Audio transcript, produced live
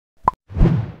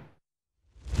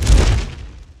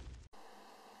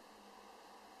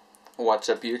What's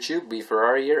up YouTube,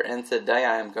 DeathStalker here, and today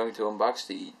I am going to unbox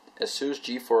the Asus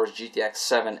Geforce GTX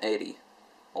 780.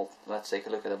 Well, let's take a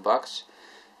look at the box.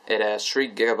 It has 3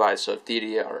 GB of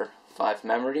DDR5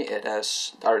 memory, it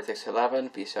has DirectX 11,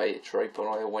 PCIe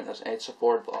 3.0, Windows 8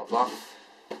 support, blah blah.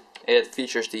 It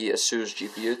features the Asus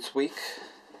GPU tweak.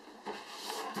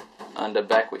 On the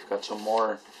back we've got some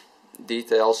more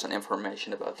details and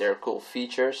information about their cool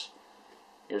features.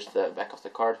 Here's the back of the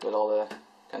card with all the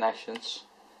connections.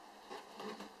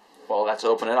 Well, let's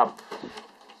open it up.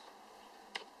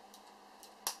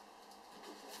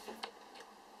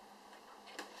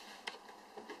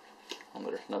 Oh,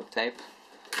 there's no tape.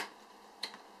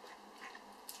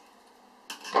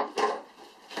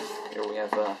 Here we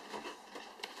have a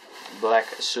black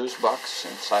Asus box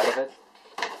inside of it,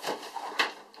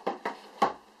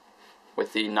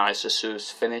 with the nice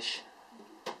Asus finish.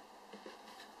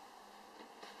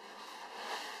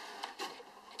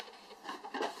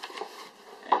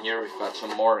 And here we've got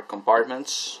some more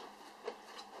compartments.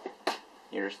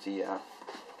 Here's the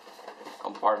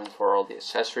compartment for all the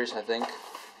accessories, I think.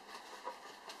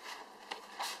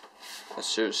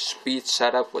 Asus speed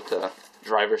setup with the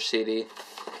driver CD,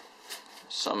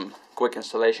 some quick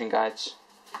installation guides,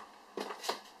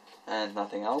 and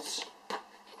nothing else.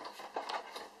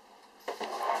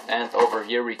 And over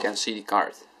here we can see the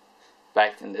card,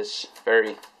 packed in this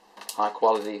very high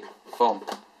quality foam.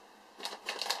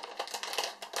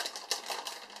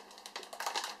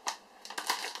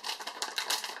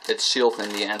 It's sealed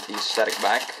in the anti-static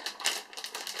bag.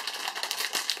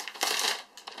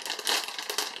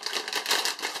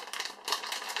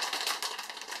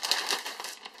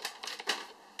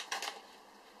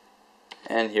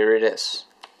 And here it is.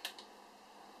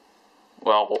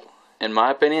 Well, in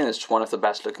my opinion, it's one of the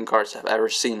best looking cards I've ever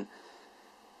seen,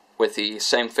 with the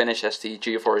same finish as the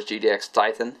Geforce GTX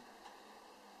Titan.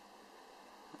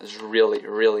 It's really,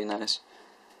 really nice.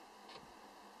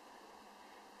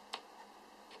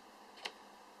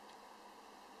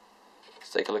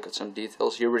 Let's take a look at some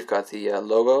details. Here we've got the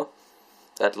logo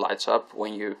that lights up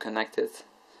when you connect it.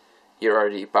 Here are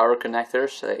the power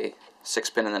connectors, a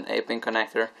 6-pin and an 8-pin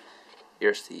connector.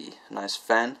 Here's the nice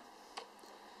fan.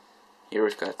 Here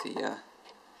we've got the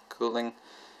cooling.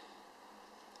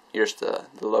 Here's the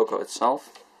logo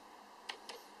itself.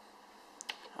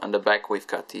 On the back we've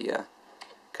got the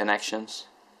connections.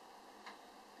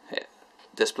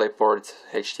 DisplayPort,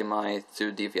 HDMI,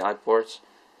 2 DVI ports.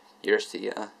 Here's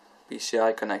the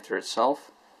PCI connector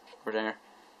itself over there.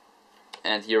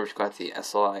 And here we've got the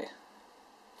SLI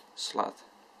slot.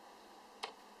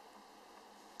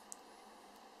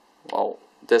 Well,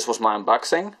 this was my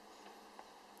unboxing.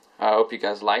 I hope you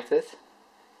guys liked it.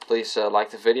 Please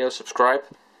like the video, subscribe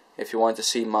if you want to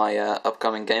see my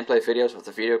upcoming gameplay videos of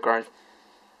the video card.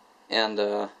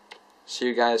 And see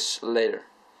you guys later.